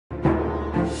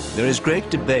There is great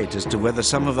debate as to whether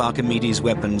some of Archimedes'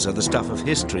 weapons are the stuff of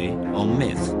history or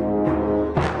myth.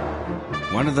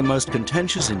 One of the most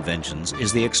contentious inventions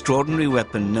is the extraordinary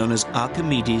weapon known as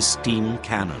Archimedes' steam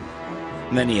cannon.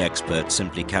 Many experts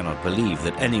simply cannot believe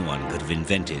that anyone could have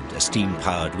invented a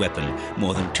steam-powered weapon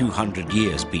more than 200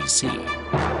 years BC.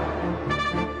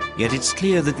 Yet it's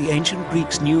clear that the ancient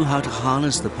Greeks knew how to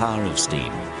harness the power of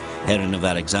steam. Heron of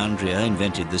Alexandria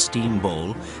invented the steam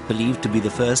ball, believed to be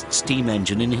the first steam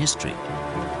engine in history.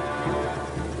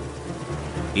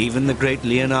 Even the great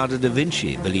Leonardo Da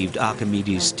Vinci believed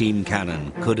Archimedes' steam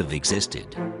cannon could have existed.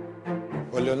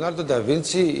 Ο Leonardo Da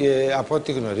Vinci, από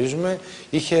ό,τι γνωρίζουμε,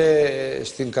 είχε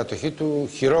στην κατοχή του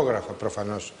χειρόγραφα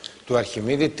προφανώς του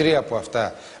Αρχιμίδη. 3 από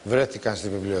αυτά βρέθηκαν στη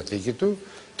βιβλιοθήκη του,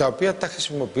 τα οποία τα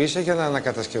χρησιμοποίησε για να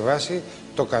ανακατασκευάσει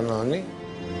το κανόνι.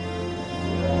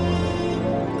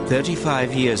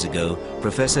 35 years ago,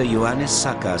 Professor Ioannis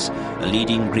Sakas, a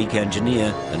leading Greek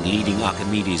engineer and leading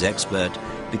Archimedes expert,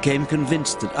 became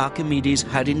convinced that Archimedes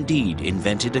had indeed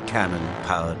invented a cannon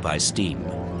powered by steam.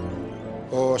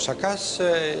 Ο Σακάς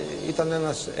ήταν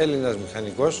ένας Έλληνας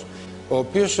μηχανικός, ο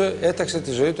οποίος έταξε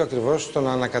τη ζωή του ακριβώς στο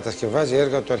να ανακατασκευάζει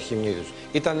έργα του Αρχιμίδους.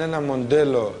 Ήταν ένα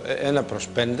μοντέλο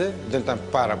 1:5, δεν ήταν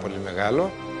πάρα πολύ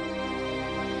μεγάλο.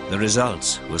 The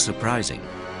results were surprising.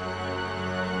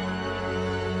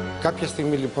 Κάποια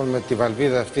στιγμή λοιπόν με τη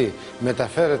βαλβίδα αυτή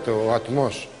μεταφέρεται ο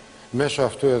ατμός μέσω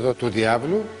αυτού εδώ του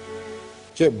διάβλου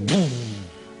και μπουμ,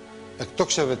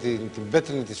 εκτόξευε την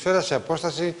πέτρινη τη σφαίρα σε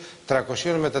απόσταση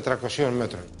 300 με 400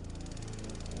 μέτρων.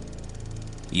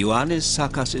 Ioannis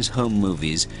Sakas's home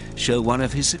movies show one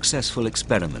of his successful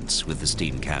experiments with the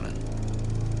steam cannon.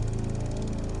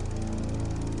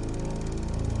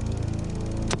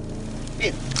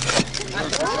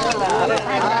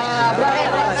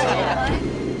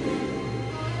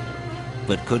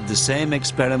 But could the same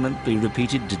experiment be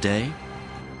repeated today?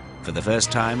 For the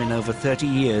first time in over 30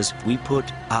 years, we put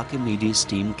Archimedes'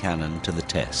 steam cannon to the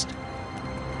test.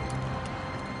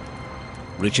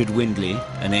 Richard Windley,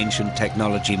 an ancient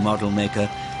technology model maker,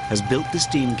 has built the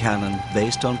steam cannon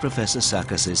based on Professor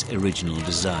Sakas's original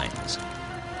designs.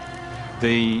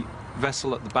 The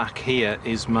vessel at the back here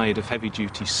is made of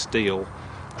heavy-duty steel,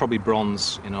 probably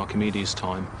bronze in Archimedes'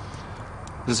 time.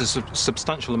 There's a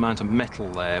substantial amount of metal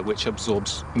there which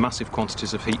absorbs massive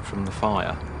quantities of heat from the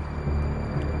fire.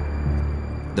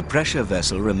 The pressure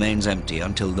vessel remains empty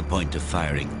until the point of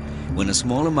firing, when a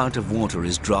small amount of water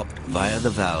is dropped via the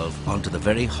valve onto the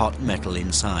very hot metal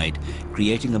inside,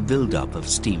 creating a build-up of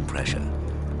steam pressure.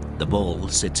 The ball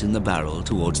sits in the barrel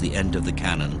towards the end of the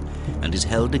cannon and is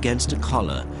held against a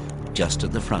collar just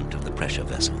at the front of the pressure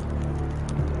vessel.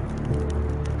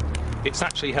 It's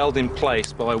actually held in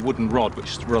place by a wooden rod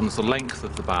which runs the length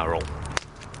of the barrel.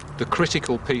 The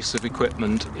critical piece of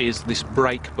equipment is this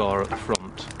brake bar at the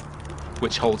front,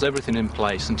 which holds everything in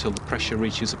place until the pressure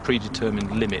reaches a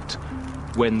predetermined limit,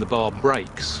 when the bar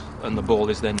breaks and the ball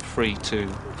is then free to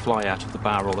fly out of the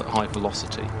barrel at high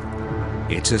velocity.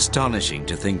 It's astonishing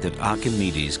to think that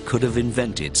Archimedes could have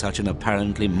invented such an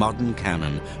apparently modern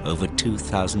cannon over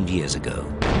 2,000 years ago.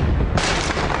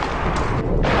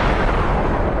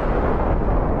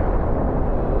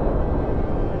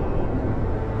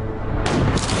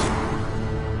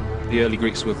 The early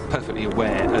Greeks were perfectly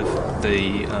aware of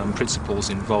the principles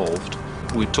involved.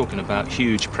 We're talking about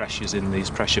huge pressures in these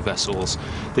pressure vessels.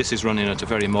 This is running at a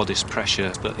very modest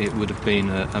pressure, but it would have been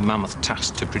a mammoth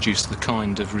task to produce the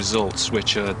kind of results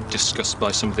which are discussed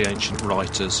by some of the ancient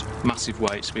writers. Massive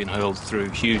weights being hurled through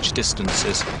huge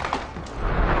distances.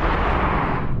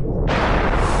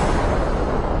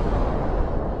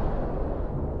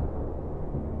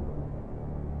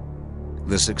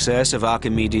 The success of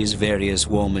Archimedes' various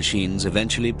war machines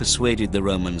eventually persuaded the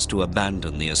Romans to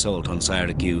abandon the assault on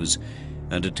Syracuse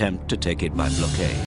and attempt to take it by blockade.